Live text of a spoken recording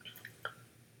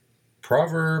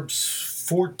Proverbs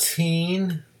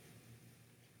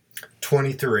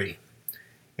 14:23.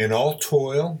 In all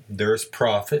toil there is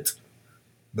profit,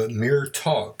 but mere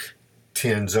talk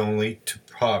tends only to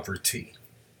poverty.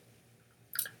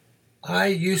 I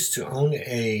used to own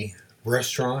a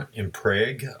restaurant in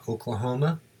Prague,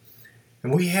 Oklahoma,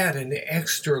 and we had an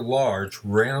extra large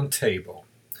round table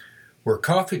where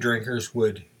coffee drinkers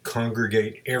would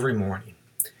congregate every morning.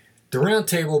 The round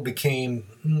table became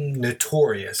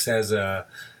notorious as a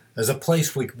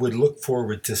place we would look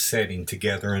forward to sitting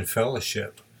together in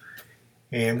fellowship.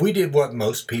 And we did what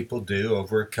most people do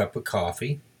over a cup of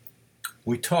coffee.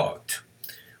 We talked.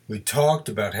 We talked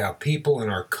about how people in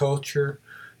our culture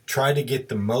try to get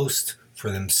the most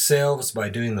for themselves by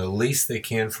doing the least they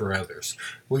can for others.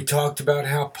 We talked about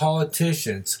how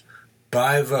politicians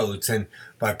buy votes and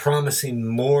by promising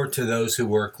more to those who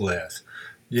work less.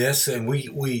 Yes, and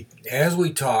we as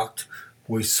we talked,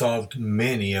 we solved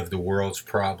many of the world's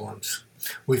problems.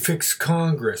 We fixed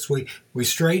Congress. We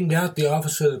straightened out the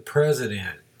office of the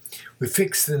president. We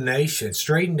fixed the nation,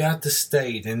 straightened out the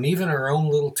state, and even our own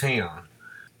little town.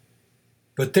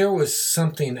 But there was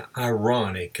something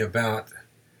ironic about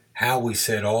how we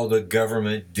said all the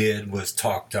government did was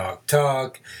talk, talk,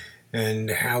 talk, and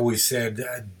how we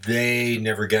said they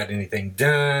never got anything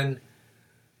done,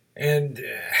 and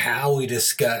how we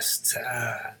discussed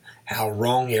how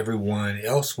wrong everyone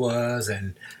else was,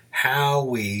 and how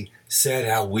we said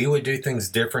how we would do things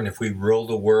different if we ruled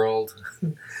the world,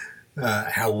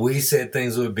 how we said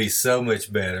things would be so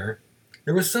much better.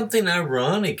 There was something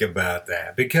ironic about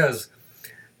that because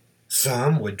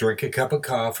some would drink a cup of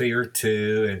coffee or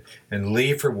two and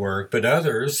leave for work, but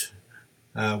others,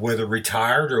 whether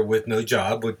retired or with no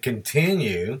job, would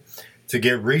continue to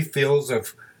get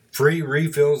free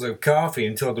refills of coffee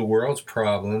until the world's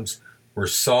problems were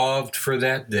solved for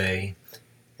that day,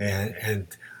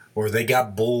 or they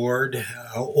got bored,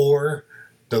 or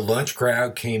the lunch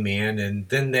crowd came in, and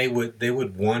then they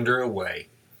would wander away.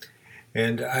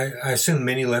 And I assume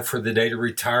many left for the day to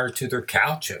retire to their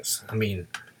couches.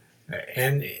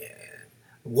 And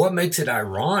what makes it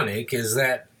ironic is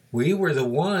that we were the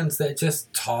ones that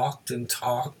just talked and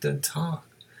talked and talked.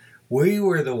 We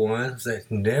were the ones that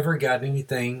never got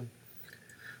anything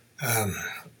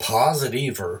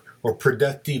positive or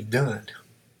productive done.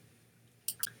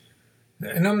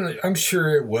 And I'm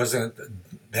sure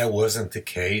that wasn't the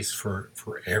case for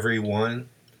everyone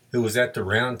who was at the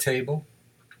round table.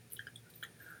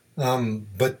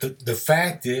 But the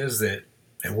fact is that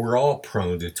we're all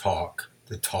prone to talk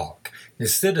the talk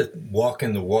instead of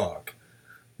walking the walk.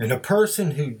 And a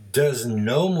person who does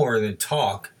no more than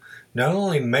talk not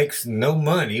only makes no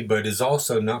money, but is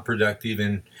also not productive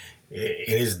in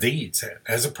his deeds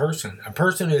as a person. A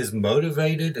person who is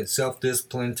motivated and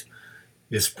self-disciplined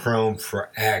is prone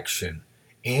for action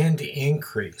and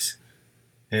increase.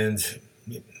 And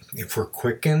if we're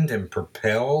quickened and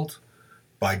propelled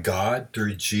by God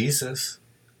through Jesus,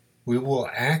 we will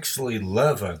actually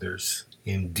love others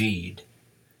indeed,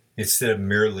 instead of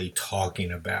merely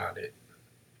talking about it.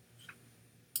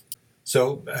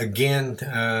 So again,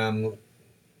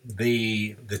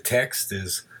 the text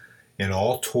is, in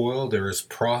all toil there is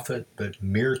profit, but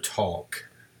mere talk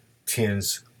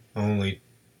tends only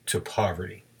to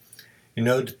poverty.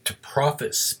 To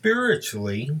profit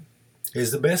spiritually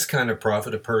is the best kind of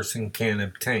profit a person can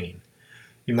obtain.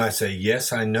 You might say,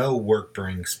 yes, I know work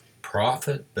brings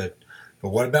profit, but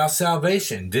what about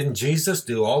salvation? Didn't Jesus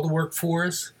do all the work for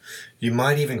us? You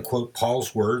might even quote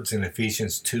Paul's words in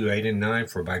Ephesians 2:8 and 9,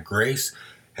 for by grace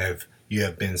you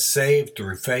have been saved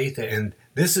through faith, and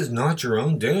this is not your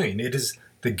own doing. It is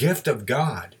the gift of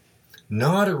God,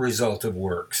 not a result of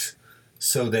works,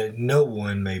 so that no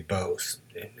one may boast.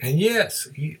 And yes,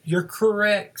 you're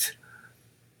correct,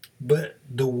 but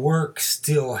the work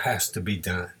still has to be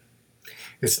done.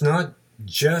 It's not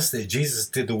just that Jesus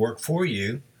did the work for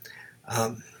you.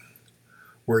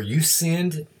 Where you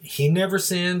sinned, he never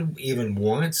sinned even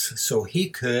once, so he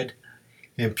could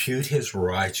impute his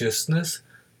righteousness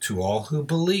to all who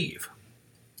believe.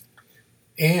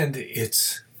 And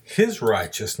it's his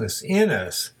righteousness in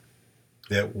us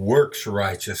that works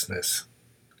righteousness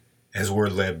as we're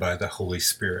led by the Holy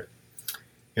Spirit.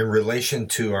 In relation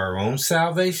to our own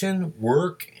salvation,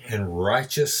 work and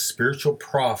righteous spiritual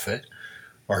profit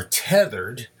are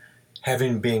tethered,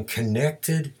 having been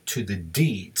connected to the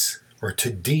deeds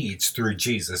through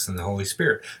Jesus and the Holy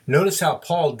Spirit. Notice how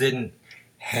Paul didn't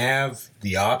have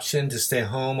the option to stay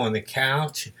home on the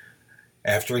couch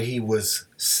after he was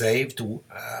saved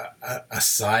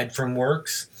aside from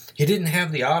works. He didn't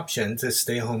have the option to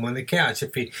stay home on the couch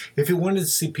if he wanted to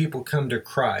see people come to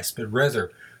Christ, but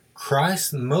rather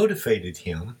Christ motivated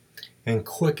him and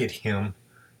quickened him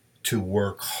to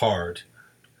work hard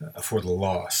for the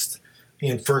lost.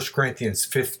 In 1 Corinthians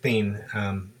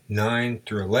 15, 9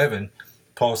 through 11,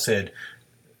 Paul said,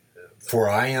 "For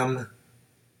I am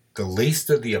the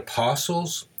least of the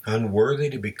apostles,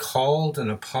 unworthy to be called an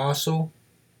apostle,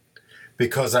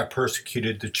 because I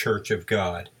persecuted the church of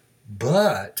God.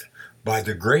 But by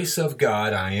the grace of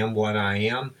God I am what I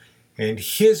am, and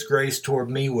his grace toward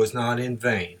me was not in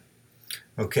vain."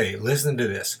 Okay, listen to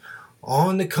this.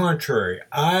 "On the contrary,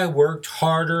 I worked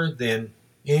harder than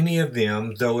any of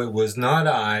them, though it was not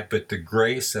I, but the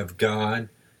grace of God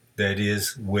that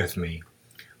is with me.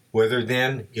 Whether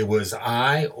then it was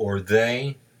I or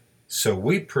they, so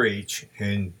we preach,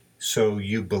 and so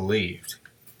you believed."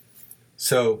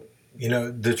 So,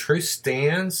 the truth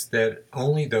stands that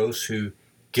only those who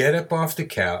get up off the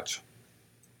couch,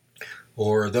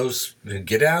 or those who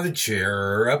get out of the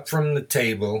chair, or up from the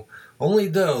table, only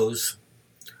those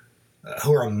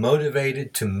who are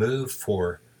motivated to move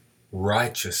for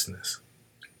righteousness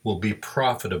will be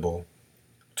profitable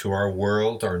to our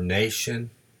world, our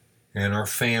nation, and our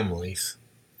families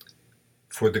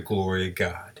for the glory of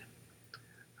God.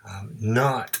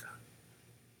 Not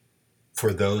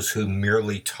for those who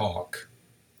merely talk,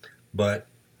 but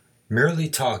merely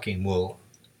talking will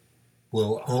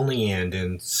only end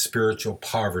in spiritual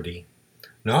poverty,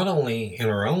 not only in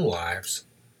our own lives,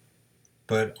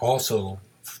 but also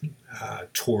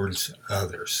towards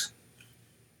others.